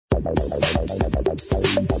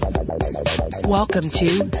Welcome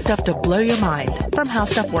to Stuff to Blow Your Mind from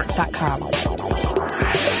HowStuffWorks.com.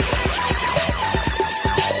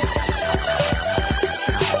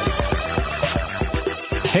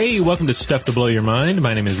 Hey, welcome to Stuff to Blow Your Mind.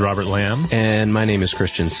 My name is Robert Lamb. And my name is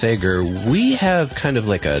Christian Sager. We have kind of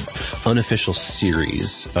like a unofficial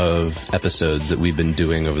series of episodes that we've been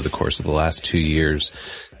doing over the course of the last 2 years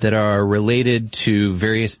that are related to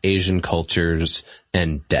various Asian cultures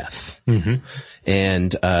and death. Mm-hmm.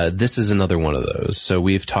 And this is another one of those. So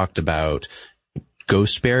we've talked about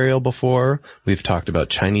ghost burial before. We've talked about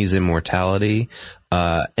Chinese immortality.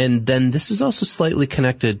 And then this is also slightly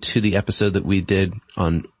connected to the episode that we did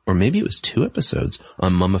on, or maybe it was 2 episodes,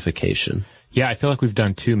 on mummification. Yeah, I feel like we've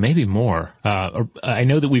done 2, maybe more. I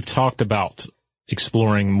know that we've talked about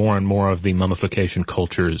exploring more and more of the mummification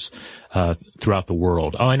cultures throughout the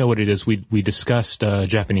world. Oh, I know what it is. We discussed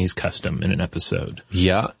Japanese custom in an episode.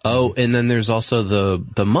 Yeah. Oh, and then there's also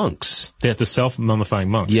the monks. The self-mummifying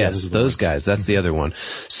monks. Yes, those guys. That's the other one.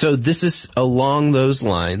 So this is along those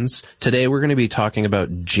lines. Today we're going to be talking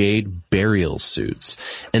about jade burial suits.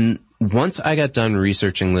 And once I got done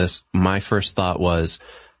researching this, my first thought was,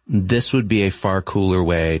 this would be a far cooler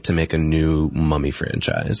way to make a new Mummy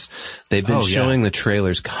franchise. They've been showing the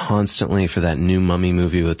trailers constantly for that new Mummy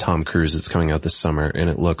movie with Tom Cruise that's coming out this summer, and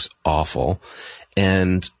it looks awful.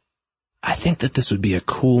 And I think that this would be a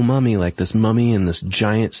cool mummy, like this mummy in this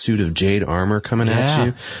giant suit of jade armor coming at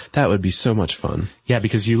you. That would be so much fun. Yeah,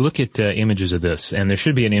 because you look at images of this, and there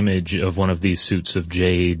should be an image of one of these suits of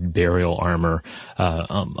jade burial armor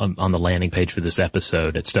on the landing page for this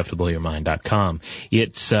episode at stufftoblowyourmind.com.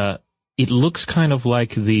 It looks kind of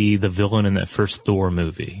like the villain in that first Thor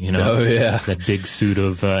movie, you know? Oh, yeah. That big suit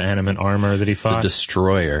of animate armor that he fought. The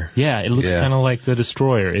Destroyer. Yeah, it looks kind of like the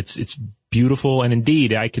Destroyer. It's beautiful, and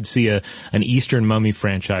indeed, I could see an Eastern Mummy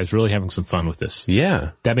franchise really having some fun with this.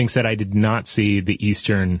 Yeah. That being said, I did not see the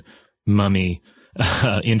Eastern Mummy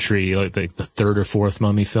entry, like the 3rd or 4th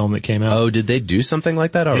Mummy film that came out. Oh, did they do something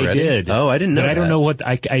like that already? They did. Oh, I didn't know but that. I don't know what,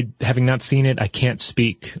 I having not seen it, I can't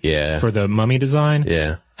speak for the Mummy design.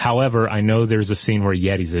 Yeah. However, I know there's a scene where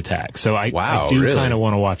Yetis attack, so I do really? kind of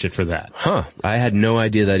want to watch it for that. Huh. I had no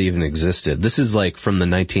idea that even existed. This is like from the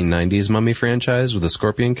 1990s Mummy franchise with the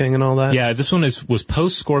Scorpion King and all that? Yeah, this one was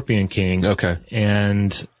post Scorpion King. Okay.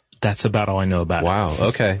 And that's about all I know about it. Wow.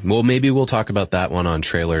 Okay. Well, maybe we'll talk about that one on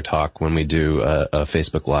Trailer Talk when we do a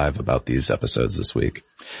Facebook Live about these episodes this week.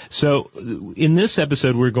 So in this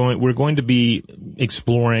episode, we're going to be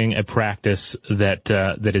exploring a practice that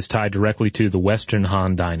is tied directly to the Western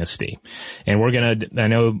Han Dynasty. And I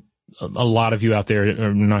know a lot of you out there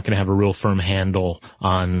are not going to have a real firm handle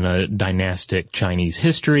on dynastic Chinese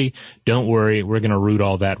history. Don't worry, we're going to root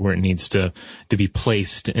all that where it needs to be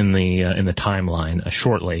placed in the timeline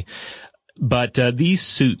shortly. But these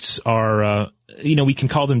suits are we can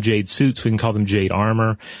call them jade suits, we can call them jade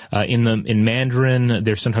armor. In Mandarin,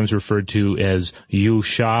 they're sometimes referred to as yu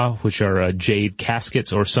sha, which are jade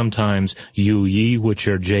caskets, or sometimes yu yi, which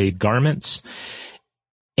are jade garments.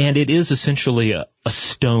 And it is essentially a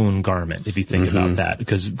stone garment, if you think about that,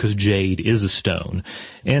 because jade is a stone.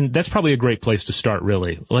 And that's probably a great place to start,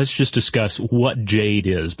 really. Let's just discuss what jade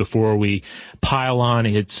is before we pile on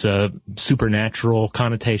its supernatural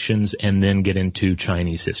connotations and then get into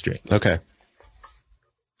Chinese history. Okay.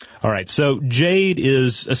 All right, so jade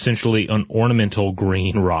is essentially an ornamental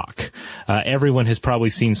green rock. Everyone has probably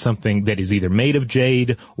seen something that is either made of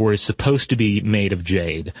jade or is supposed to be made of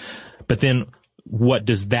jade. But then, what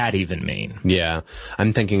does that even mean? Yeah.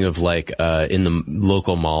 I'm thinking of like, in the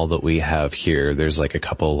local mall that we have here, there's like a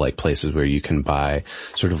couple like places where you can buy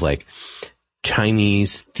sort of like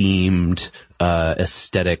Chinese themed,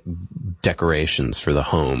 aesthetic decorations for the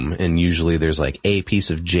home. And usually there's like a piece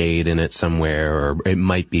of jade in it somewhere, or it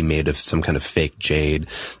might be made of some kind of fake jade.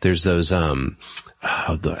 There's those,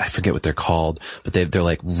 I forget what they're called, but they're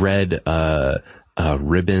like red,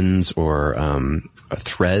 ribbons or,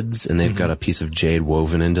 threads, and they've got a piece of jade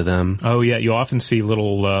woven into them. Oh yeah, you often see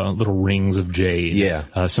little rings of jade.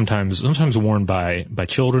 Yeah. Sometimes worn by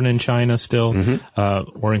children in China still,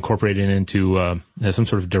 or incorporated into some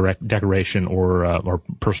sort of direct decoration or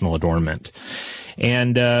personal adornment.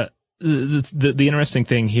 And the interesting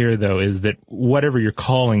thing here, though, is that whatever you're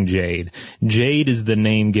calling jade is the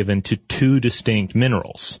name given to 2 distinct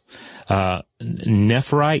minerals,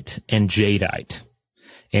 nephrite and jadeite.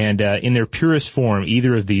 And in their purest form,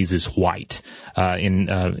 either of these is white.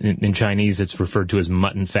 In Chinese, it's referred to as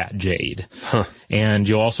mutton fat jade. Huh. And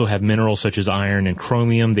you'll also have minerals such as iron and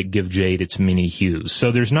chromium that give jade its many hues.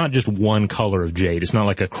 So there's not just one color of jade. It's not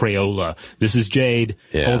like a Crayola. This is jade.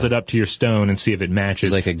 Yeah. Hold it up to your stone and see if it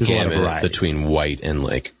matches. It's like a There's lot of gamut variety. between white and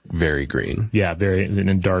like very green. Yeah,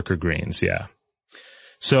 and darker greens, yeah.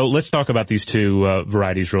 So let's talk about these two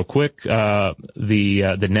varieties real quick. The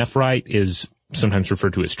nephrite is sometimes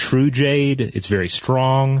referred to as true jade. It's very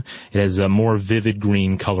strong. It has a more vivid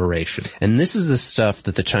green coloration. And this is the stuff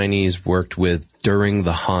that the Chinese worked with during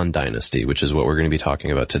the Han Dynasty, which is what we're going to be talking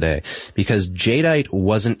about today, because jadeite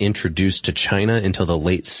wasn't introduced to China until the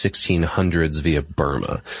late 1600s via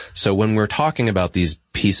Burma. So when we're talking about these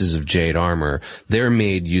pieces of jade armor, they're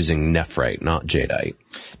made using nephrite, not jadeite.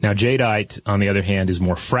 Now, jadeite, on the other hand, is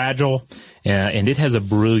more fragile, and it has a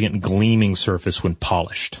brilliant gleaming surface when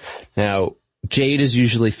polished. Now, jade is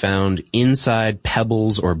usually found inside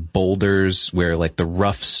pebbles or boulders where like the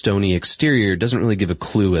rough stony exterior doesn't really give a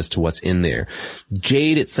clue as to what's in there.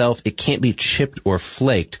 Jade itself, it can't be chipped or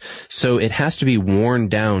flaked, so it has to be worn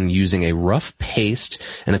down using a rough paste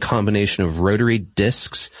and a combination of rotary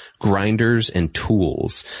discs, grinders, and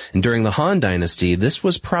tools. And during the Han Dynasty, this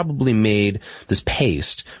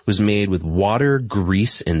paste was made with water,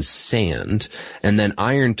 grease, and sand. And then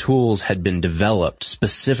iron tools had been developed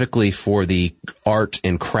specifically for the art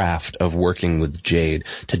and craft of working with jade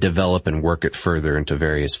to develop and work it further into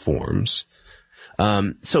various forms.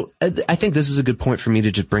 So I think this is a good point for me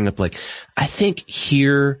to just bring up, like, I think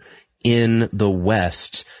here in the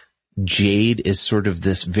West, jade is sort of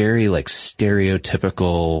this very like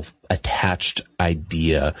stereotypical attached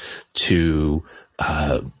idea to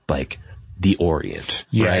like the Orient,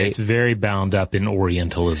 Yeah, right? it's very bound up in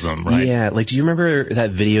Orientalism, right? Yeah, like, do you remember that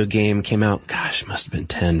video game came out, gosh, it must have been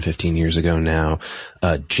 10, 15 years ago now,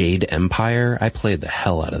 Jade Empire? I played the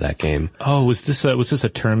hell out of that game. Oh, was this a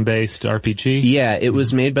turn-based RPG? Yeah, it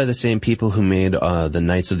was made by the same people who made the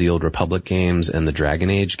Knights of the Old Republic games and the Dragon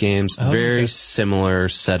Age games. Very similar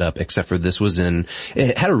setup, except for this was it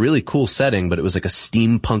had a really cool setting, but it was like a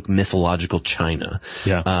steampunk mythological China.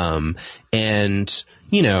 Yeah. And,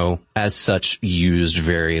 you know, as such, used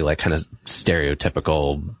very like kind of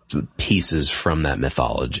stereotypical pieces from that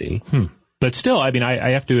mythology. But still, I mean,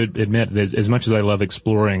 I have to admit that as much as I love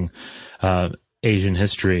exploring Asian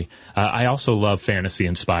history, I also love fantasy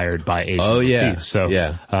inspired by Asian motifs. So,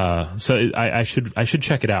 I should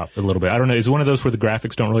check it out a little bit. I don't know. Is it one of those where the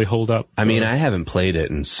graphics don't really hold up? I mean, I haven't played it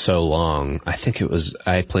in so long. I think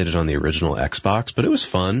I played it on the original Xbox, but it was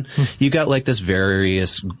fun. You got like this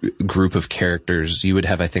various group of characters. You would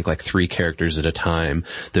have, I think, like 3 characters at a time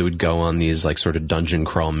that would go on these like sort of dungeon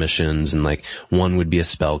crawl missions, and like one would be a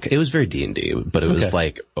spell. It was very D&D, but it was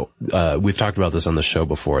like, we've talked about this on the show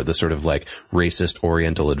before, the sort of like racist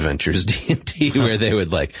Oriental Adventures D&D where they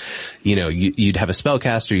would like, you know, you'd have a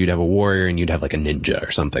spellcaster, you'd have a warrior, and you'd have like a ninja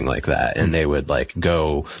or something like that. And they would like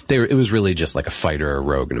it was really just like a fighter, a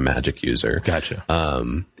rogue, and a magic user. Gotcha.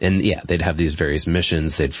 And yeah, they'd have these various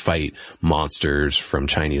missions. They'd fight monsters from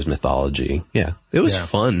Chinese mythology. Yeah. It was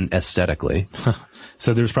fun aesthetically.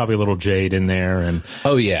 So there's probably a little jade in there, and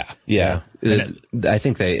I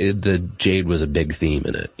think the jade was a big theme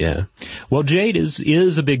in it. Yeah. Well, jade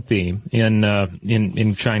is a big theme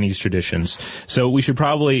in Chinese traditions. So we should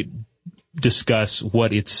probably discuss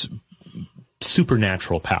what its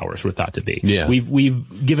supernatural powers were thought to be. Yeah.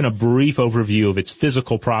 We've given a brief overview of its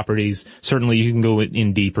physical properties. Certainly you can go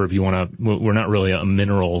in deeper if you want to. We're not really a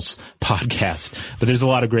minerals podcast, but there's a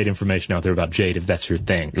lot of great information out there about jade if that's your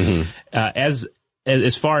thing. Mm-hmm.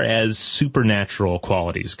 As far as supernatural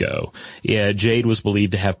qualities go, jade was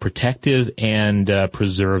believed to have protective and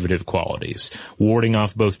preservative qualities, warding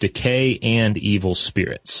off both decay and evil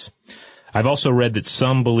spirits. I've also read that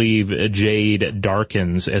some believe jade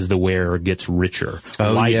darkens as the wearer gets richer,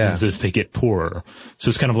 lightens as they get poorer. So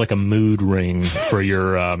it's kind of like a mood ring for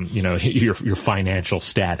your financial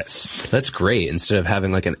status. That's great. Instead of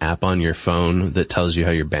having like an app on your phone that tells you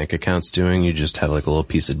how your bank account's doing, you just have like a little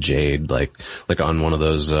piece of jade, like on one of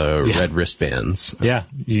those red wristbands. Yeah,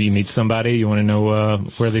 you meet somebody, you want to know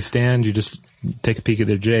where they stand, you just take a peek at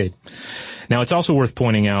their jade. Now, it's also worth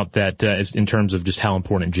pointing out that in terms of just how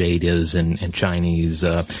important jade is in Chinese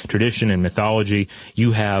tradition and mythology,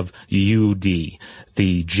 you have Yu Di,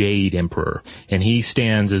 the Jade Emperor, and he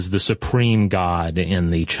stands as the supreme god in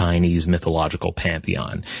the Chinese mythological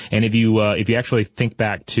pantheon. And if you actually think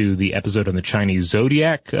back to the episode on the Chinese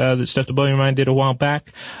zodiac that Stuff to Blow Your Mind did a while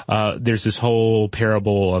back, there's this whole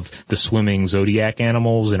parable of the swimming zodiac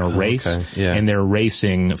animals in a race, and they're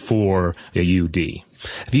racing for a Yu Di.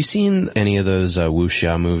 Have you seen any of those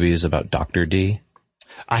wuxia movies about Dr. D?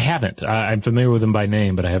 I haven't. I'm familiar with them by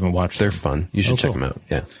name, but I haven't watched them. They're fun. You should check them out.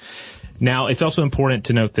 Yeah. Now, it's also important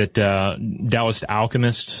to note that Taoist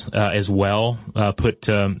alchemists as well put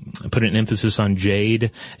an emphasis on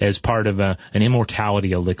jade as part of an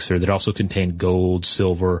immortality elixir that also contained gold,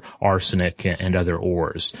 silver, arsenic, and other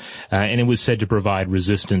ores. And it was said to provide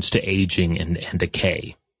resistance to aging and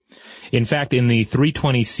decay. In fact, in the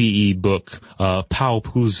 320 CE book, Pao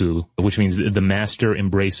Puzu, which means the master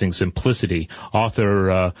embracing simplicity,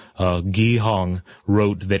 author Gi Hong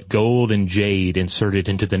wrote that gold and jade inserted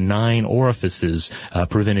into the 9 orifices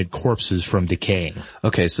prevented corpses from decaying.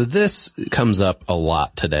 Okay, so this comes up a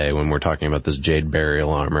lot today when we're talking about this jade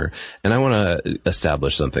burial armor, and I want to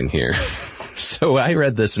establish something here. So I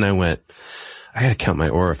read this and I went, I gotta count my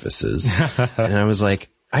orifices. And I was like,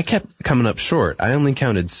 I kept coming up short. I only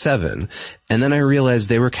counted 7. And then I realized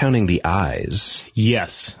they were counting the eyes.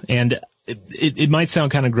 Yes. And it might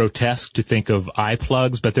sound kind of grotesque to think of eye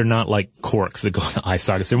plugs, but they're not like corks that go in the eye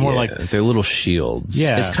sockets. They're more like... They're little shields.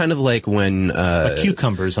 Yeah. It's kind of like when... like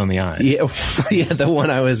cucumbers on the eyes. Yeah, yeah, the one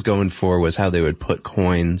I was going for was how they would put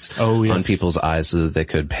coins on people's eyes so that they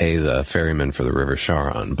could pay the ferryman for the River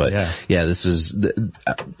Charon. But yeah this is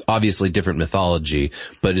obviously different mythology,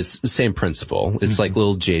 but it's the same principle. It's like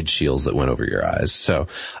little jade shields that went over your eyes. So...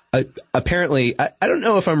 apparently, I don't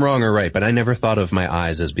know if I'm wrong or right, but I never thought of my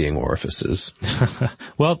eyes as being orifices.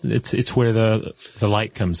 Well, it's where the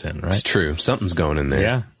light comes in, right? It's true. Something's going in there.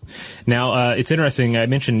 Yeah. Now, it's interesting. I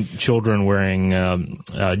mentioned children wearing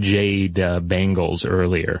jade bangles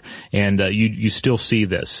earlier, and you still see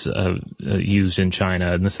this used in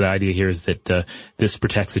China. And the idea here is that this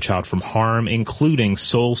protects the child from harm, including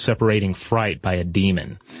soul-separating fright by a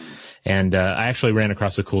demon. And I actually ran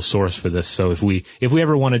across a cool source for this. So if we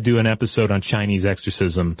ever want to do an episode on Chinese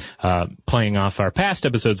exorcism, playing off our past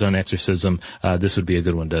episodes on exorcism, this would be a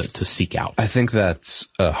good one to seek out. I think that's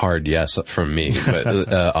a hard yes from me.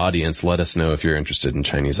 But audience, let us know if you're interested in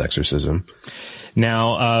Chinese exorcism.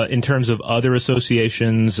 Now, in terms of other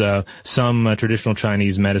associations, some traditional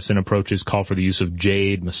Chinese medicine approaches call for the use of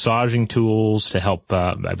jade massaging tools to help.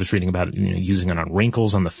 I was reading about using it on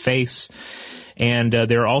wrinkles on the face. And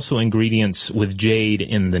there are also ingredients with jade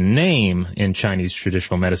in the name in Chinese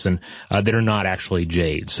traditional medicine that are not actually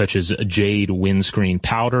jade, such as jade windscreen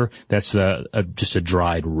powder. That's just a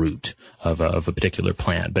dried root of a particular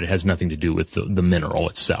plant, but it has nothing to do with the mineral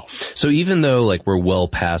itself. So even though like we're well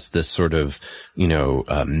past this sort of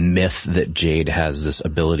myth that jade has this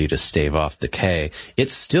ability to stave off decay,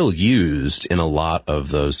 it's still used in a lot of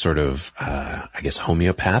those sort of I guess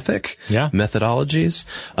homeopathic methodologies.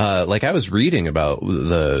 Like I was reading about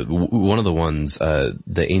one of the ones,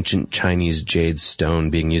 the ancient Chinese jade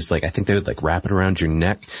stone being used, like I think they would like wrap it around your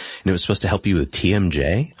neck and it was supposed to help you with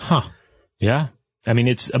TMJ. Huh. Yeah. I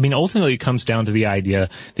mean, ultimately it comes down to the idea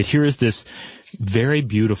that here is this very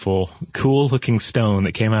beautiful, cool looking stone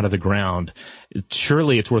that came out of the ground.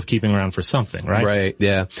 Surely it's worth keeping around for something, right? Right.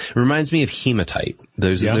 Yeah. It reminds me of hematite.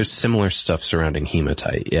 There's similar stuff surrounding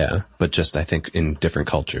hematite. Yeah. But just, I think, in different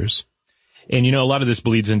cultures. And a lot of this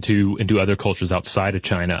bleeds into other cultures outside of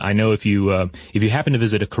China. I know if you happen to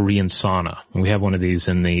visit a Korean sauna, and we have one of these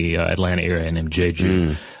in the Atlanta area named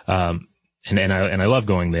Jeju, and I love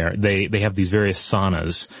going there. They have these various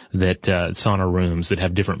saunas sauna rooms that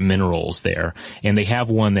have different minerals there. And they have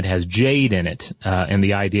one that has jade in it. And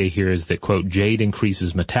the idea here is that, quote, jade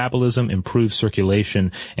increases metabolism, improves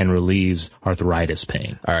circulation, and relieves arthritis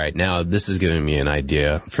pain. All right. Now this is giving me an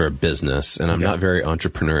idea for a business, and I'm not very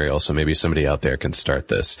entrepreneurial, so maybe somebody out there can start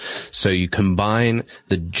this. So you combine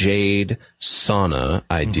the jade sauna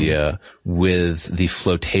idea with the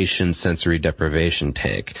flotation sensory deprivation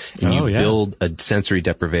tank. And you build a sensory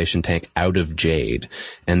deprivation tank out of jade,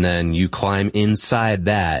 and then you climb inside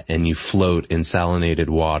that and you float in salinated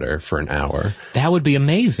water for an hour. That would be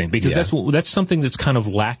amazing, because that's something that's kind of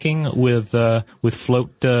lacking with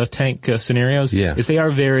float tank scenarios. Yeah. Is they're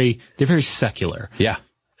very secular. Yeah.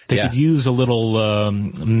 They could use a little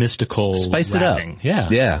mystical spice wrapping. It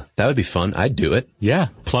up. Yeah, that would be fun. I'd do it. Yeah,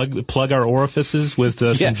 plug our orifices with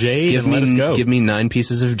some jade and let us go. Give me 9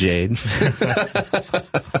 pieces of jade.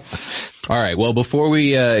 All right, well, before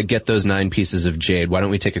we get those 9 pieces of jade, why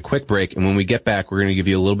don't we take a quick break, and when we get back, we're going to give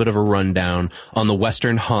you a little bit of a rundown on the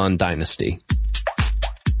Western Han Dynasty.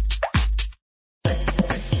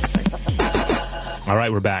 All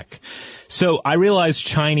right, we're back. So I realize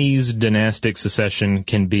Chinese dynastic succession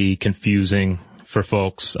can be confusing for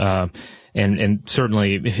folks, and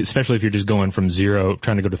certainly, especially if you're just going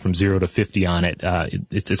trying to go from 0 to 50 on it,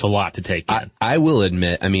 it's a lot to take in. I will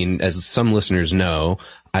admit, I mean, as some listeners know,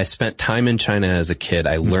 I spent time in China as a kid.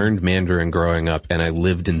 I learned Mandarin growing up, and I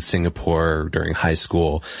lived in Singapore during high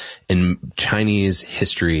school. And Chinese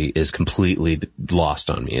history is completely lost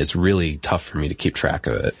on me. It's really tough for me to keep track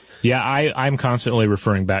of it. Yeah, I'm constantly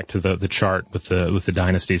referring back to the chart with the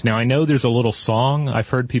dynasties. Now, I know there's a little song. I've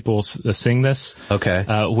heard people sing this. Okay.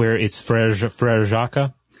 Where it's Frère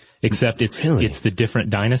Jacques. Except it's the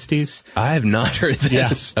different dynasties. I have not heard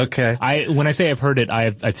this. Yeah. Okay. When I say I've heard it,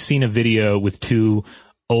 I've seen a video with two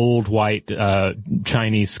old white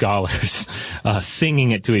Chinese scholars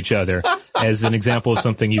singing it to each other as an example of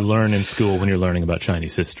something you learn in school when you're learning about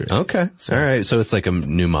Chinese history. Okay. All right. So it's like a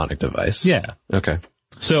mnemonic device. Yeah. Okay.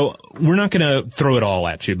 So we're not going to throw it all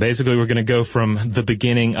at you. Basically, we're going to go from the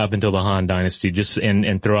beginning up until the Han Dynasty, just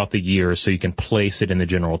and throw out the years so you can place it in the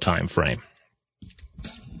general time frame.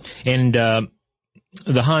 And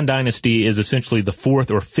the Han Dynasty is essentially the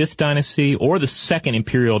fourth or fifth dynasty or the second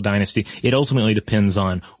imperial dynasty. It ultimately depends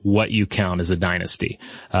on what you count as a dynasty.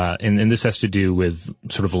 And this has to do with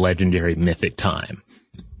sort of legendary mythic time.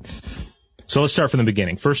 So let's start from the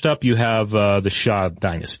beginning. First up, you have the Xia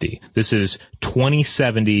Dynasty. This is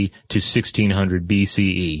 2070 to 1600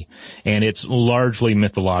 BCE, and it's largely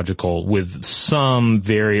mythological with some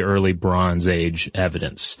very early Bronze Age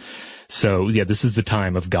evidence. So, yeah, this is the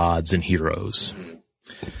time of gods and heroes.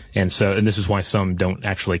 And this is why some don't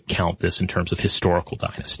actually count this in terms of historical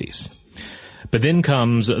dynasties. But then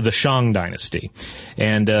comes the Shang Dynasty.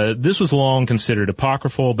 And this was long considered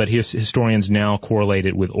apocryphal, but historians now correlate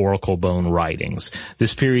it with oracle bone writings.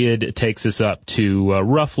 This period takes us up to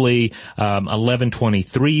roughly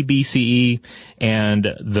 1123 BCE and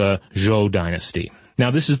the Zhou Dynasty. Now,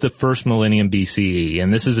 this is the first millennium BCE,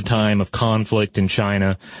 and this is a time of conflict in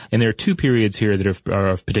China. And there are two periods here that are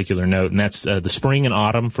of particular note, and that's the spring and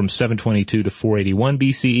autumn from 722 to 481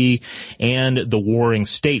 BCE, and the Warring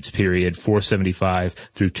States period, 475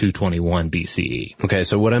 through 221 BCE. Okay,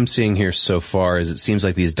 so what I'm seeing here so far is it seems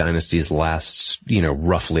like these dynasties last,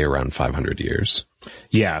 roughly around 500 years.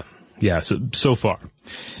 Yeah, so far.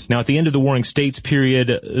 Now, at the end of the Warring States period,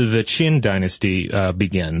 the Qin Dynasty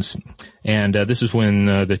begins. And this is when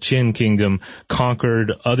the Qin Kingdom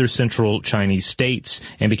conquered other central Chinese states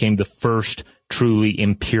and became the first truly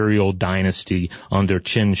imperial dynasty under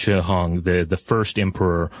Qin Shi Huang, the first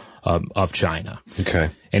emperor of China. Okay.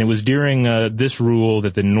 And it was during this rule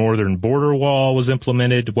that the northern border wall was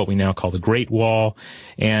implemented, what we now call the Great Wall.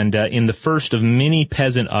 And in the first of many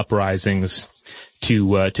peasant uprisings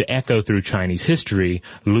to echo through Chinese history,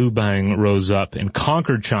 Liu Bang rose up and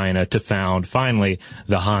conquered China to found, finally,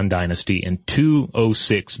 the Han Dynasty in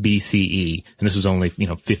 206 BCE. And this was only,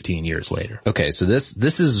 15 years later. Okay, so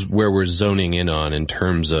this is where we're zoning in on in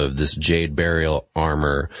terms of this jade burial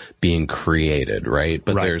armor being created, right?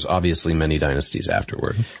 But There's obviously many dynasties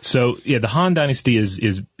afterward. So, yeah, the Han Dynasty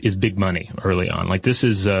is big money early on. Like, this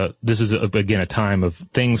is again, a time of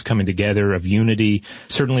things coming together, of unity.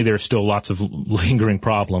 Certainly there are still lots of lingering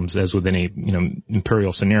problems, as with any,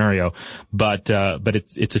 imperial scenario. But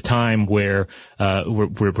it's a time where there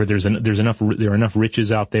are enough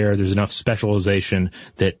riches out there, there's enough specialization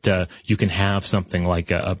that, you can have something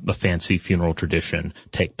like a fancy funeral tradition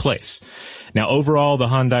take place. Now, overall, the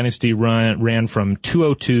Han Dynasty ran from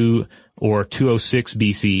 202 or 206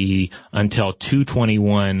 BCE until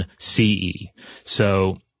 221 CE.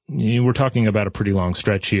 So, we're talking about a pretty long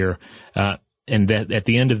stretch here. And that at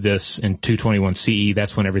the end of this, in 221 CE,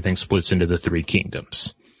 that's when everything splits into the three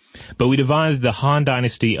kingdoms. But we divided the Han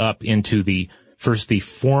Dynasty up into the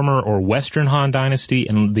former or Western Han Dynasty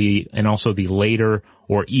and also the later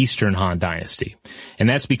or Eastern Han Dynasty. And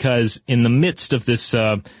that's because in the midst of this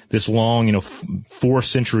long,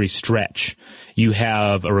 4-century stretch, you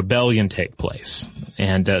have a rebellion take place.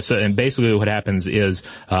 And basically what happens is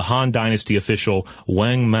a Han Dynasty official,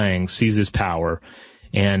 Wang Mang, seizes power.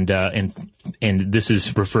 And this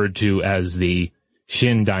is referred to as the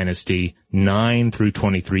Xin Dynasty, 9 through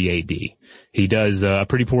 23 AD. He does a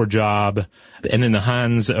pretty poor job, and then the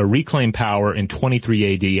Hans reclaim power in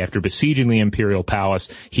 23 AD after besieging the imperial palace.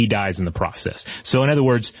 He dies in the process. So in other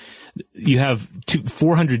words, you have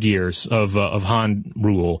 400 years of Han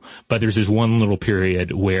rule, but there's this one little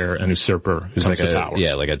period where an usurper comes to power.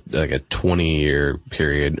 Yeah, like a 20-year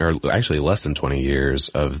period, or actually less than 20 years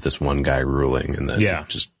of this one guy ruling, and then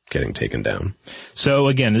just getting taken down. So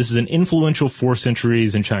again, this is an influential 4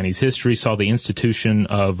 centuries in Chinese history, saw the institution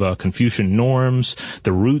of Confucian norms,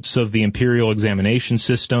 the roots of the imperial examination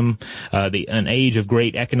system, an age of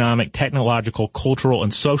great economic, technological, cultural,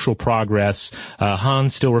 and social progress. Han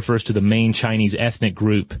still refers to the main Chinese ethnic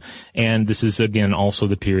group, and this is again also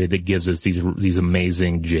the period that gives us these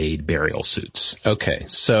amazing jade burial suits. Okay,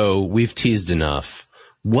 so we've teased enough.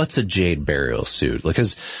 what's a jade burial suit?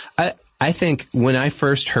 Because I think when I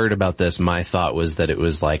first heard about this, my thought was that it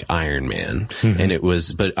was like Iron Man,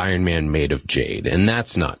 but Iron Man made of jade, and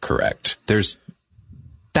that's not correct. There's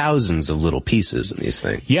thousands of little pieces in these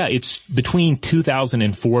things. Yeah, it's between 2,000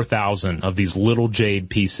 and 4,000 of these little jade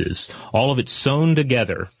pieces. All of it sewn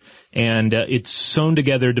together. And it's sewn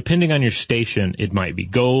together, depending on your station, it might be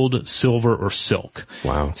gold, silver, or silk.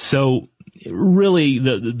 Wow. So really,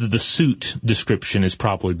 the suit description is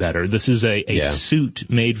probably better. This is a suit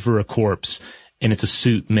made for a corpse, and it's a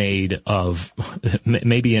suit made of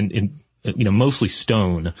maybe in mostly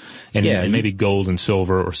stone, and maybe gold and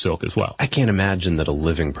silver or silk as well. I can't imagine that a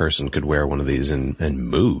living person could wear one of these and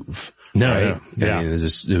move. No, right? Yeah. I mean,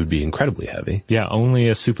 it would be incredibly heavy. Yeah, only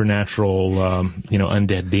a supernatural,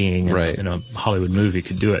 undead being in a Hollywood movie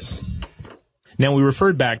could do it. Now, we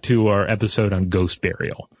referred back to our episode on ghost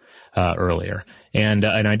burial earlier, and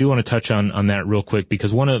I do want to touch on that real quick,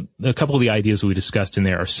 because a couple of the ideas we discussed in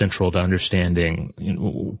there are central to understanding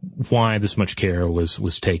why this much care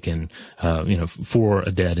was taken for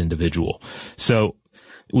a dead individual. So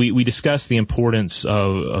we discussed the importance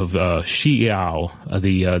of Xiao,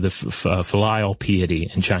 the filial piety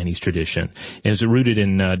in Chinese tradition. And it's rooted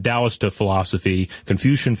in Taoist philosophy,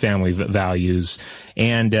 Confucian family values,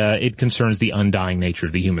 and it concerns the undying nature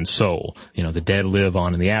of the human soul. The dead live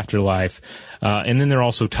on in the afterlife. And then there are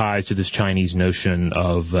also ties to this Chinese notion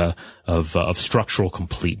of structural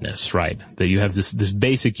completeness, right? That you have this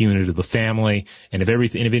basic unit of the family, and if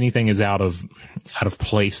anything is out of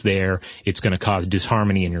place there, it's going to cause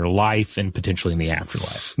disharmony in your life and potentially in the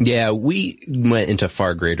afterlife. Yeah, we went into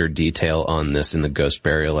far greater detail on this in the ghost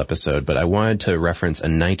burial episode, but I wanted to reference a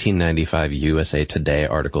 1995 USA Today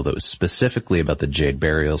article that was specifically about the jade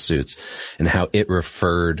burial suits and how it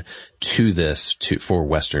referred to this for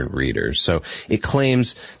Western readers. So it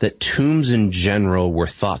claims that tombs in general were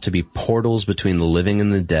thought to be portals between the living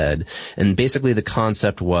and the dead. And basically the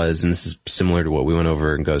concept was, and this is similar to what we went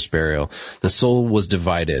over in Ghost Burial, the soul was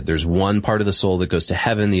divided. There's one part of the soul that goes to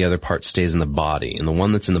heaven, the other part stays in the body. And the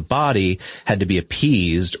one that's in the body had to be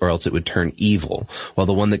appeased or else it would turn evil, while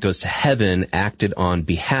the one that goes to heaven acted on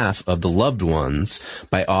behalf of the loved ones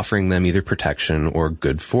by offering them either protection or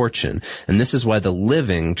good fortune. And this is why the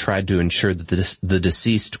living tried to ensure that the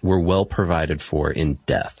deceased were well provided for in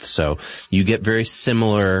death. So you get very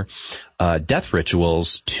similar death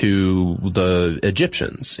rituals to the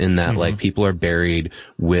Egyptians in that, like, people are buried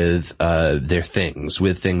with their things,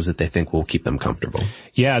 with things that they think will keep them comfortable.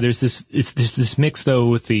 Yeah, there's this mix though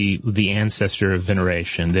with the ancestor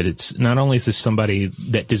veneration, that it's not only is this somebody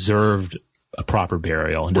that deserved a proper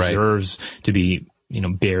burial and deserves to be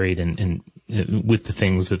buried and with the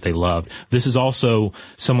things that they loved. This is also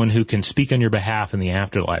someone who can speak on your behalf in the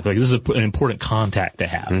afterlife. Like, this is an important contact to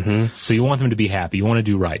have. So you want them to be happy. You want to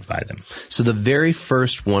do right by them. So the very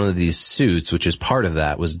first one of these suits, which is part of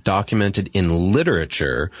that, was documented in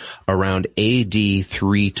literature around AD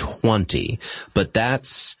 320. But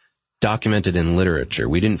that's documented in literature.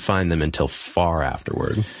 We didn't find them until far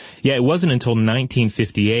afterward. Yeah, it wasn't until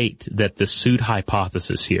 1958 that the suit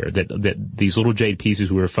hypothesis here, that these little jade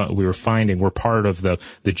pieces we were finding were part of the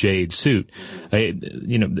jade suit.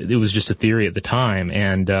 It was just a theory at the time,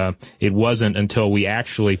 and it wasn't until we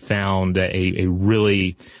actually found a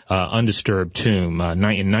really undisturbed tomb in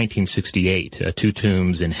 1968, 2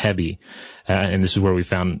 tombs in Hebei. And this is where we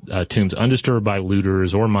found tombs undisturbed by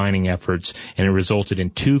looters or mining efforts, and it resulted in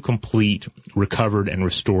 2 complete recovered and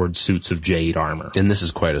restored suits of jade armor. And this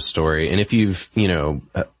is quite a story. And if you've,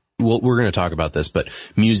 we're going to talk about this, but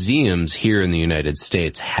museums here in the United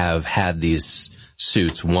States have had these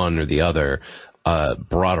suits, one or the other,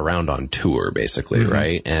 brought around on tour, basically,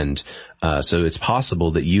 right? And so it's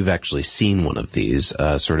possible that you've actually seen one of these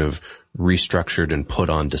sort of restructured and put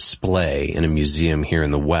on display in a museum here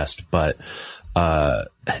in the West, but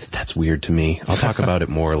that's weird to me. I'll talk about it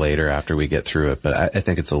more later after we get through it, but I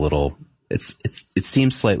think it's a little, it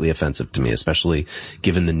seems slightly offensive to me, especially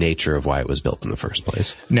given the nature of why it was built in the first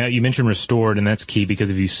place. Now, you mentioned restored, and that's key, because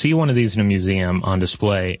if you see one of these in a museum on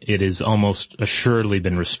display, it has almost assuredly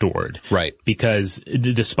been restored. Right. Because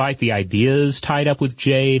despite the ideas tied up with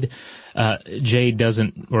jade, jade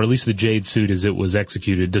doesn't, or at least the jade suit as it was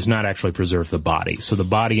executed, does not actually preserve the body. So the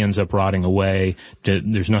body ends up rotting away.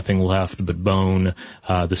 There's nothing left but bone.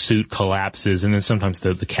 The suit collapses, and then sometimes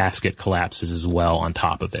the casket collapses as well on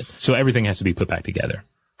top of it. So everything has to be put back together.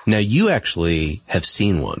 Now, you actually have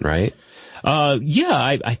seen one, right?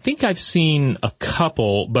 I think I've seen a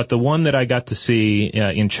couple, but the one that I got to see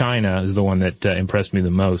in China is the one that impressed me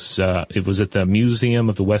the most. It was at the Museum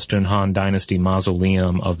of the Western Han Dynasty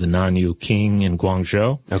Mausoleum of the Nanyu King in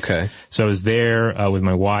Guangzhou. Okay. So I was there with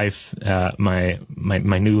my wife, my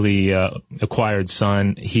newly acquired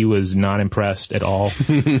son. He was not impressed at all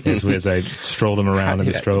as I strolled him around in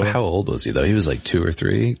the stroller. How old was he, though? He was like 2 or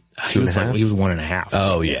 3? He was 1.5.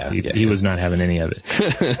 Oh, yeah. He was not having any of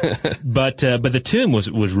it. But the tomb was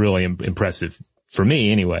really impressive. For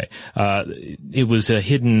me, anyway. It was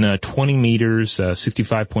hidden 20 meters,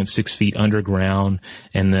 65.6 feet underground,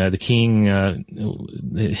 and the king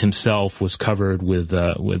himself was covered with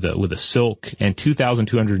a silk and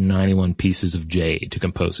 2,291 pieces of jade to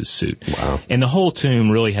compose his suit. Wow! And the whole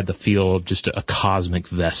tomb really had the feel of just a cosmic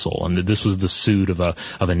vessel, and this was the suit of a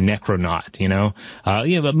necronaut.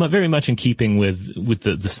 But very much in keeping with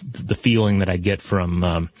the feeling that I get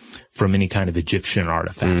from any kind of Egyptian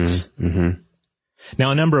artifacts. Mm-hmm.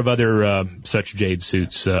 Now, a number of other such jade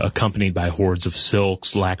suits, accompanied by hordes of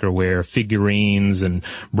silks, lacquerware, figurines, and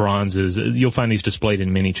bronzes. You'll find these displayed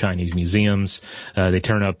in many Chinese museums. They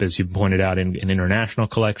turn up, as you pointed out, in international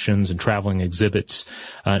collections and traveling exhibits.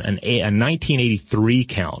 A 1983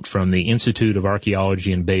 count from the Institute of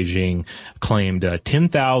Archaeology in Beijing claimed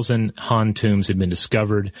 10,000 Han tombs had been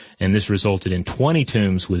discovered, and this resulted in 20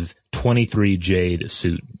 tombs with 23 jade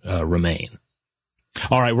suit remain.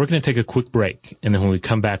 All right, we're going to take a quick break, and then when we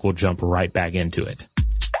come back, we'll jump right back into it.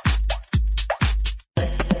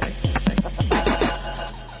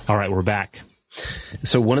 All right, we're back.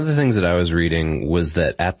 So one of the things that I was reading was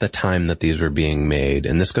that at the time that these were being made,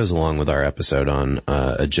 and this goes along with our episode on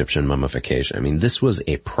Egyptian mummification, I mean, this was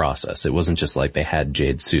a process. It wasn't just like they had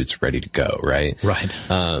jade suits ready to go, right? Right.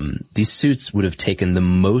 These suits would have taken the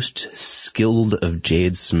most skilled of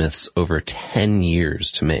jade smiths over 10 years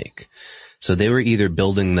to make. So they were either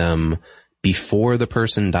building them before the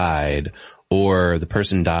person died, or the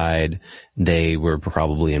person died, they were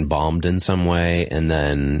probably embalmed in some way, and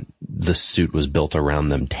then the suit was built around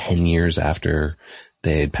them 10 years after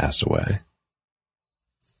they had passed away.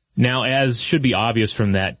 Now, as should be obvious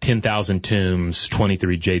from that 10,000 tombs,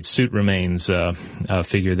 23 jade suit remains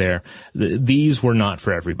figure there, these were not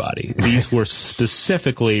for everybody. These were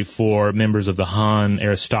specifically for members of the Han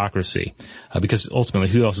aristocracy, because ultimately,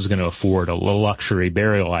 who else is going to afford a luxury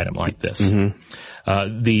burial item like this?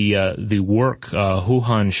 Mm-hmm. The work,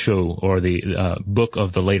 Huhan Shou, or the Book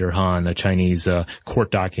of the Later Han, a Chinese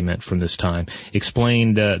court document from this time,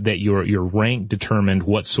 explained that your rank determined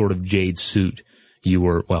what sort of jade suit you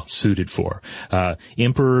were, suited for.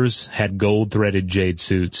 Emperors had gold-threaded jade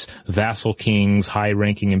suits. Vassal kings,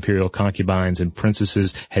 high-ranking imperial concubines, and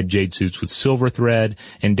princesses had jade suits with silver thread,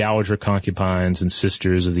 and dowager concubines and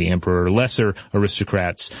sisters of the emperor, lesser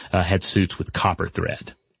aristocrats, had suits with copper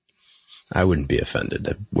thread. I wouldn't be offended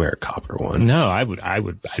to wear a copper one. No,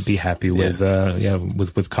 I'd be happy with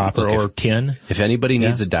copper. Look, or tin. If anybody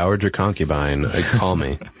needs a dowager concubine, call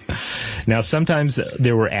me. Now, sometimes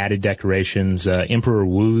there were added decorations. Emperor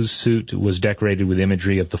Wu's suit was decorated with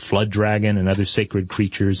imagery of the flood dragon and other sacred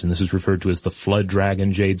creatures, and this is referred to as the flood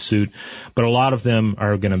dragon jade suit. But a lot of them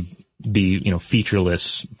are going to be,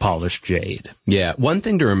 featureless, polished jade. Yeah. One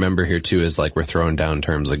thing to remember here too is like we're throwing down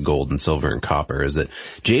terms like gold and silver and copper is that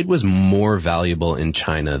jade was more valuable in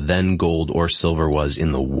China than gold or silver was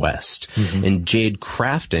in the West. Mm-hmm. And jade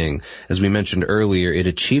crafting, as we mentioned earlier, it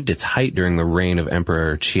achieved its height during the reign of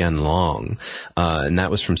Emperor Qianlong. And that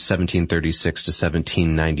was from 1736 to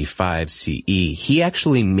 1795 CE. He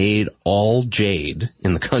actually made all jade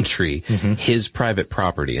in the country his private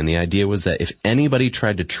property. And the idea was that if anybody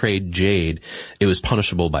tried to trade jade, it was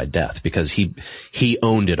punishable by death because he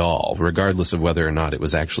owned it all, regardless of whether or not it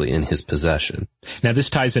was actually in his possession. Now, this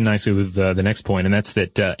ties in nicely with the next point, and that's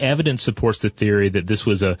that evidence supports the theory that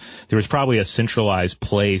there was probably a centralized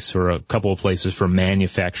place or a couple of places for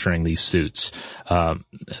manufacturing these suits.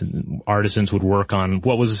 Artisans would work on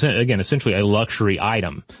what was, again, essentially a luxury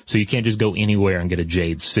item. So you can't just go anywhere and get a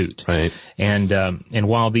jade suit. Right. And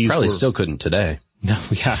while these probably still couldn't today. No,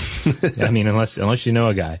 yeah. I mean, unless you know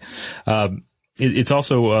a guy. It's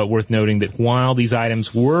also worth noting that while these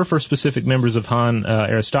items were for specific members of Han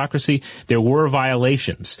aristocracy, there were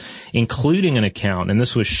violations, including an account, and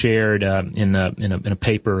this was shared in a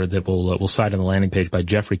paper that we'll cite on the landing page by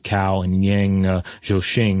Jeffrey Cao and Yang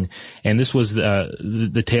Zhouxing, and this was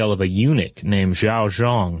the tale of a eunuch named Zhao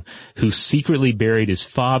Zhong who secretly buried his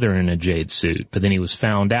father in a jade suit, but then he was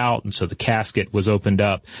found out, and so the casket was opened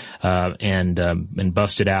up and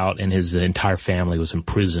busted out, and his entire family was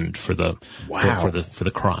imprisoned for the for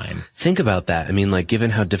the crime. Think about that. I mean, like,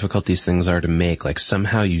 given how difficult these things are to make, like,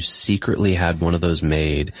 somehow you secretly had one of those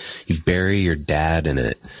made, you bury your dad in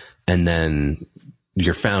it, and then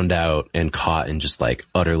you're found out and caught and just, like,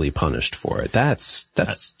 utterly punished for it. That's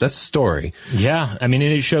a story. Yeah. I mean,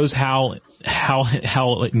 and it shows how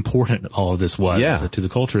important all of this was to the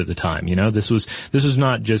culture at the time. You know, this was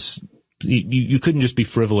not just, you couldn't just be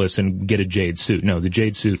frivolous and get a jade suit. No, the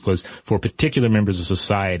jade suit was for particular members of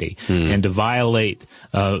society, and to violate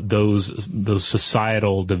those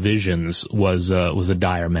societal divisions was a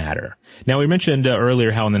dire matter. Now, we mentioned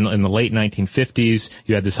earlier how in the late 1950s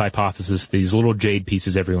you had this hypothesis these little jade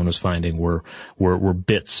pieces everyone was finding were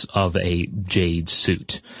bits of a jade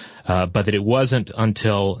suit. But that it wasn't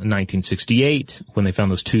until 1968 when they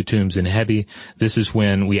found those two tombs in Hebi. This is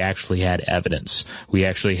when we actually had evidence. We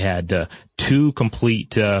actually had two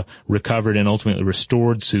complete recovered and ultimately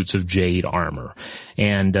restored suits of jade armor.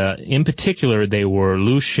 And in particular, they were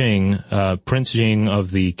Lu Xing, Prince Jing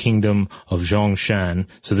of the Kingdom of Zhongshan.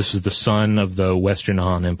 So this was the son of the Western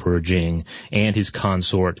Han Emperor Jing, and his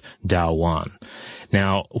consort Dao Wan.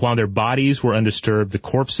 Now, while their bodies were undisturbed, the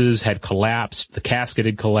corpses had collapsed, the casket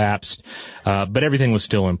had collapsed, but everything was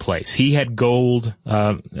still in place. He had gold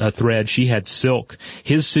thread, she had silk.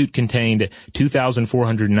 His suit contained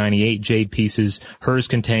 2,498 jade pieces, hers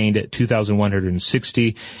contained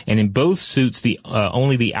 2,160, and in both suits,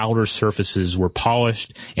 only the outer surfaces were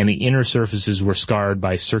polished, and the inner surfaces were scarred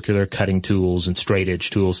by circular cutting tools and straight-edge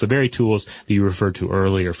tools, the very tools that you referred to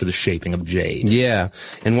earlier for the shaping of jade. Yeah,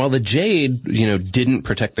 and while the jade, didn't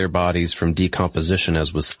protect their bodies from decomposition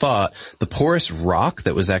as was thought, the porous rock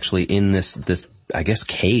that was actually in this I guess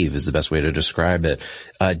cave is the best way to describe it,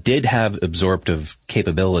 did have absorptive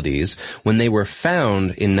capabilities. When they were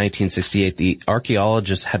found in 1968, the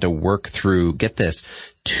archaeologists had to work through, get this,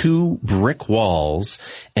 2 brick walls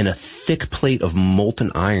and a thick plate of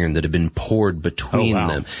molten iron that had been poured between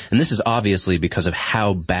them. And this is obviously because of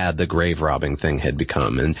how bad the grave robbing thing had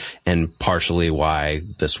become, and partially why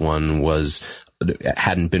this one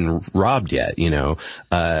hadn't been robbed yet,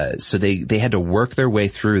 so they had to work their way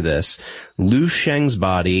through this. Lu Sheng's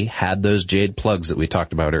body had those jade plugs that we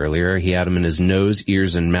talked about earlier. He had them in his nose,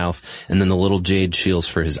 ears, and mouth, and then the little jade shields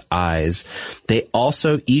for his eyes. They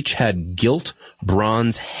also each had gilt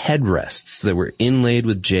bronze headrests that were inlaid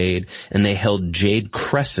with jade, and they held jade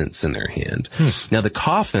crescents in their hand. Now, the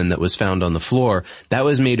coffin that was found on the floor, that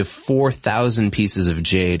was made of 4,000 pieces of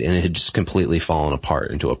jade, and it had just completely fallen apart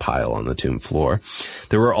into a pile on the tomb floor.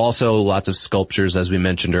 There were also lots of sculptures, as we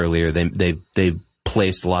mentioned earlier. They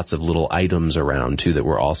placed lots of little items around, too, that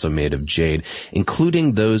were also made of jade,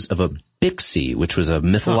 including those of a Bixi, which was a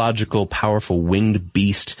mythological, powerful winged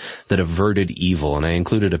beast that averted evil. And I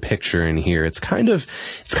included a picture in here. It's kind of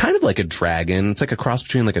like a dragon. It's like a cross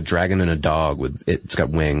between like a dragon and a dog it's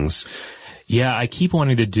got wings. Yeah, I keep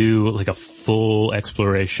wanting to do like a full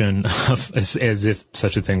exploration of, as if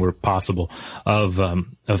such a thing were possible,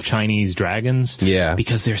 of Chinese dragons. Yeah.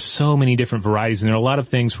 Because there's so many different varieties, and there are a lot of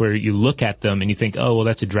things where you look at them and you think, oh, well,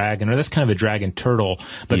 that's a dragon, or that's kind of a dragon turtle.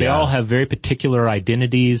 But they all have very particular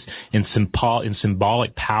identities and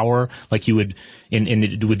symbolic power. Like you would, and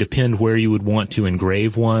it would depend where you would want to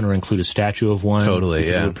engrave one or include a statue of one. Totally,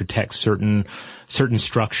 because it would protect certain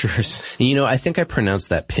structures. I think I pronounced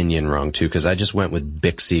that pinyin wrong too, because I just went with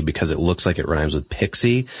Bixi because it looks like it rhymes with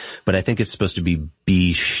pixie, but I think it's supposed to be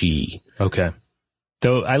Bishi. Okay.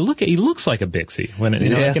 Though he looks like a Bixi.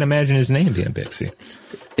 I can imagine his name being Bixi.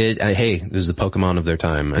 Hey, it was the Pokemon of their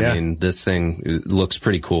time. I mean, this thing looks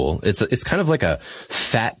pretty cool. It's kind of like a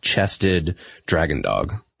fat-chested dragon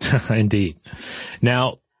dog. Indeed.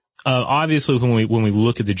 Now, obviously, when we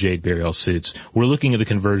look at the jade burial suits, we're looking at the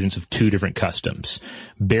convergence of two different customs: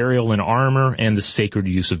 burial in armor and the sacred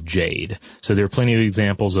use of jade. So there are plenty of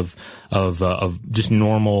examples of just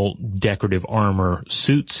normal decorative armor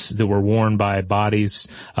suits that were worn by bodies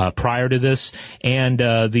prior to this. And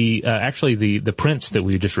the prince that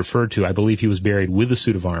we just referred to, I believe he was buried with a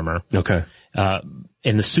suit of armor. Okay. And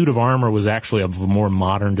the suit of armor was actually of a more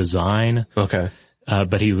modern design. Okay.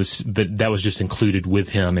 But that was just included with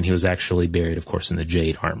him, and he was actually buried, of course, in the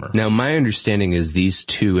jade armor. Now, my understanding is these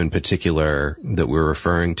two in particular that we're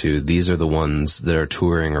referring to, these are the ones that are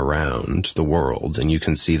touring around the world, and you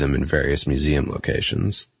can see them in various museum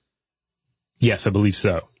locations. Yes, I believe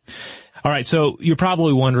so. All right, so you're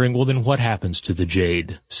probably wondering, well, then what happens to the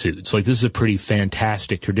jade suits? Like, this is a pretty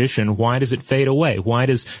fantastic tradition. Why does it fade away? Why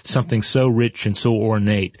does something so rich and so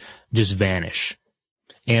ornate just vanish?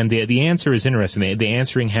 And the answer is interesting. The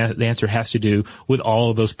answer has to do with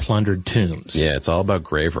all of those plundered tombs. Yeah, it's all about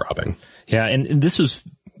grave robbing. Yeah, and this was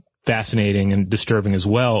fascinating and disturbing as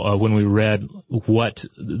well when we read what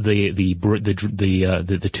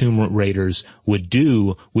the tomb raiders would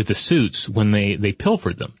do with the suits when they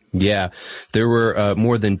pilfered them. Yeah, there were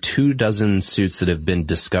more than 24 suits that have been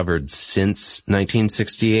discovered since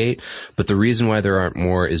 1968, but the reason why there aren't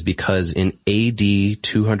more is because in AD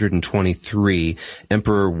 223,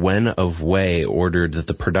 Emperor Wen of Wei ordered that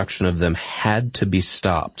the production of them had to be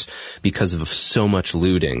stopped because of so much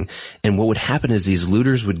looting. And what would happen is these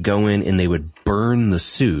looters would go in and they would burn the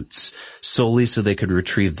suits solely so they could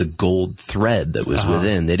retrieve the gold thread that was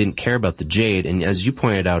within. They didn't care about the jade. And as you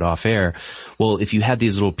pointed out off air, well, if you had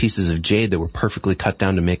these little pieces of jade that were perfectly cut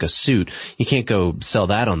down to make a suit, you can't go sell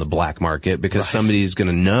that on the black market because somebody's going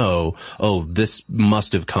to know, oh, this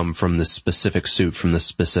must have come from this specific suit from this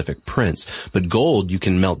specific prince. But gold, you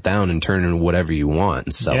can melt down and turn into whatever you want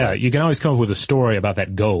and sell it. Yeah, you can always come up with a story about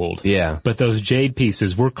that gold. Yeah. But those jade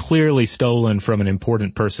pieces were clearly stolen from an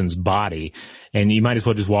important person's body. And you might as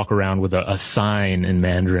well just walk around with a sign in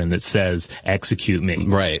Mandarin that says, execute me.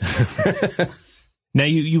 Right. Now,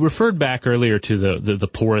 you referred back earlier to the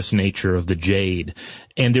porous nature of the jade,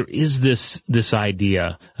 and there is this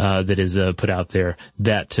idea that is put out there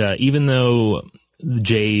that even though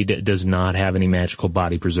jade does not have any magical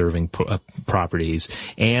body preserving properties,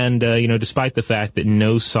 and despite the fact that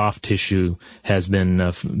no soft tissue has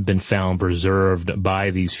been found preserved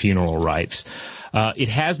by these funeral rites, it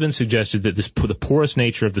has been suggested that the porous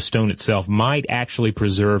nature of the stone itself might actually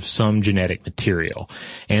preserve some genetic material,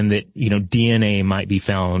 and that DNA might be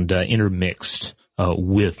found intermixed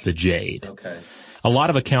with the jade. Okay. A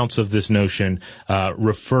lot of accounts of this notion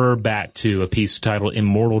refer back to a piece titled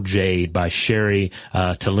Immortal Jade by Sherry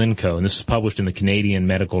Talinko, and this was published in the Canadian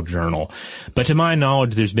Medical Journal. But to my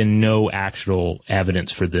knowledge, there's been no actual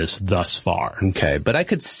evidence for this thus far. Okay, but I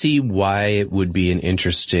could see why it would be an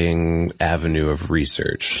interesting avenue of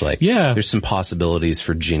research. There's some possibilities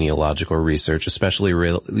for genealogical research, especially,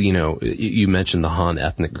 you mentioned the Han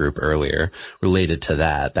ethnic group earlier. Related to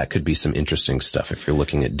that, that could be some interesting stuff if you're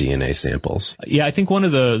looking at DNA samples. Yeah, I think one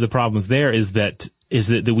of the problems there is that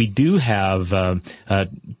we do have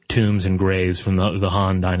tombs and graves from the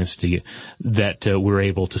Han Dynasty that we're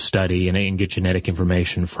able to study and get genetic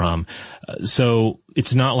information from. So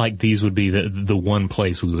it's not like these would be the one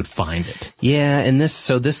place we would find it. Yeah, and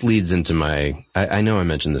this leads into I know I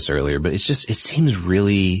mentioned this earlier, but it seems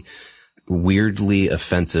really weirdly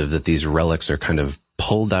offensive that these relics are kind of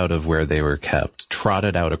pulled out of where they were kept,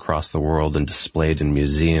 trotted out across the world and displayed in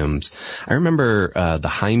museums. I remember the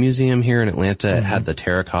High Museum here in Atlanta had the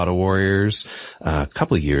terracotta warriors a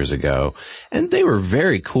couple of years ago, and they were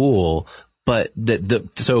very cool. But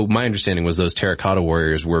so my understanding was those terracotta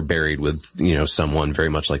warriors were buried with, someone very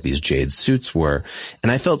much like these jade suits were.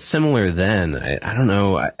 And I felt similar then. I don't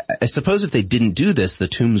know. I suppose if they didn't do this, the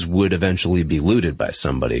tombs would eventually be looted by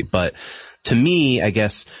somebody. But to me, I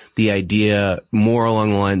guess the idea more along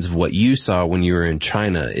the lines of what you saw when you were in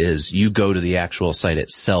China is you go to the actual site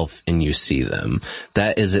itself and you see them.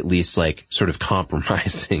 That is at least sort of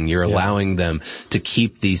compromising. You're allowing them to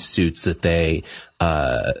keep these suits that they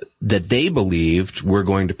believed were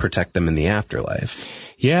going to protect them in the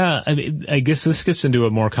afterlife. Yeah, I guess this gets into a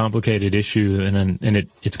more complicated issue, and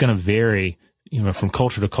it's going to vary, from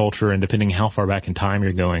culture to culture and depending how far back in time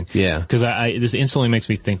you're going. Yeah. Because this instantly makes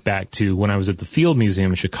me think back to when I was at the Field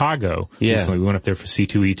Museum in Chicago. Yeah. Recently. We went up there for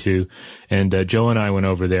C2E2, and Joe and I went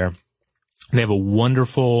over there. They have a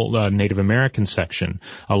wonderful Native American section,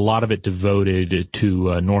 a lot of it devoted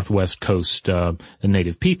to Northwest Coast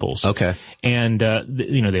Native peoples. Okay. And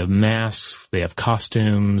they have masks, they have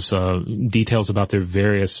costumes, details about their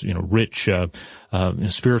various rich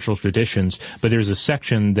spiritual traditions. But there's a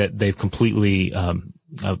section that they've completely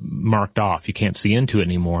marked off. You can't see into it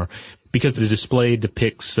anymore, because the display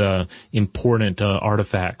depicts important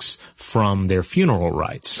artifacts from their funeral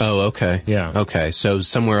rites. Oh, okay. Yeah. Okay, so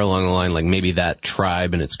somewhere along the line, maybe that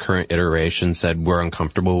tribe in its current iteration said, we're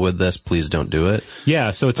uncomfortable with this, please don't do it?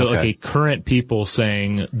 Yeah, so it's like a current people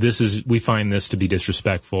saying, we find this to be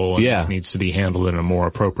disrespectful, and this needs to be handled in a more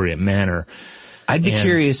appropriate manner. I'd be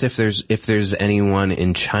curious if there's anyone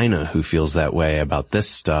in China who feels that way about this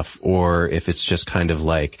stuff, or if it's just kind of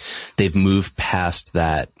they've moved past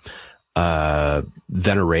that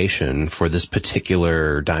veneration for this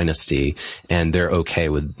particular dynasty, and they're okay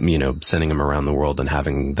with, sending them around the world and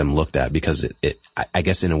having them looked at because I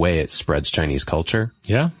guess in a way it spreads Chinese culture.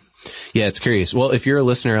 Yeah. Yeah, it's curious. Well, if you're a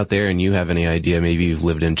listener out there and you have any idea, maybe you've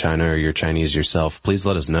lived in China or you're Chinese yourself, please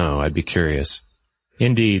let us know. I'd be curious.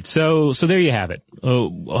 Indeed. So there you have it.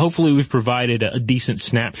 Hopefully we've provided a decent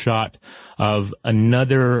snapshot of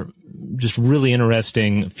another just really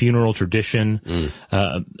interesting funeral tradition.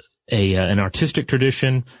 an artistic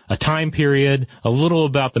tradition, a time period, a little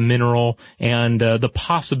about the mineral, and the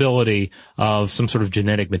possibility of some sort of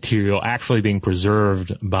genetic material actually being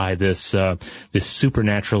preserved by this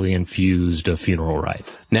supernaturally infused funeral rite.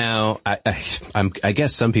 Now, I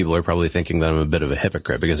guess some people are probably thinking that I'm a bit of a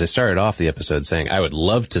hypocrite because I started off the episode saying I would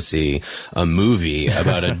love to see a movie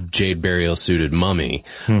about a jade burial suited mummy,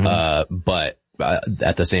 but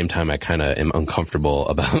at the same time, I kind of am uncomfortable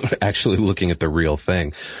about actually looking at the real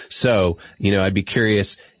thing. So, I'd be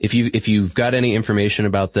curious if you've got any information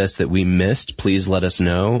about this that we missed, please let us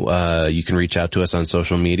know. You can reach out to us on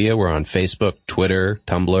social media. We're on Facebook, Twitter,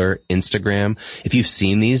 Tumblr, Instagram. If you've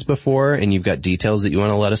seen these before and you've got details that you want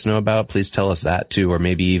to let us know about, please tell us that too, or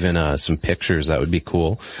maybe even some pictures. That would be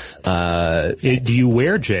cool. Do you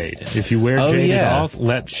wear jade? If you wear jade at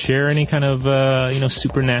all, share any kind of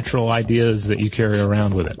supernatural ideas that you carry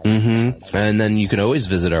around with it. Mm-hmm. And then you can always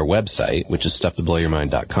visit our website, which is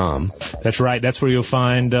stufftoblowyourmind.com. That's right. That's where you'll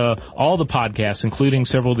find all the podcasts, including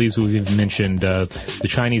several of these we've mentioned, the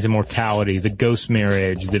Chinese Immortality, the Ghost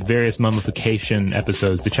Marriage, the various mummification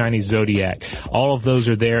episodes, the Chinese Zodiac. All of those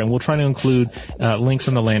are there, and we'll try to include links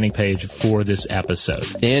on the landing page for this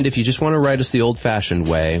episode. And if you just want to write us the old-fashioned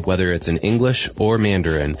way, whether it's in English or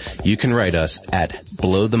Mandarin, you can write us at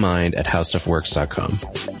blowthemind@howstuffworks.com.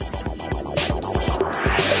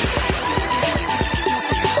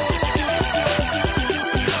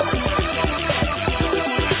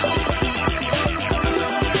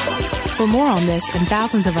 For more on this and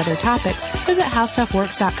thousands of other topics, visit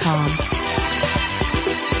howstuffworks.com.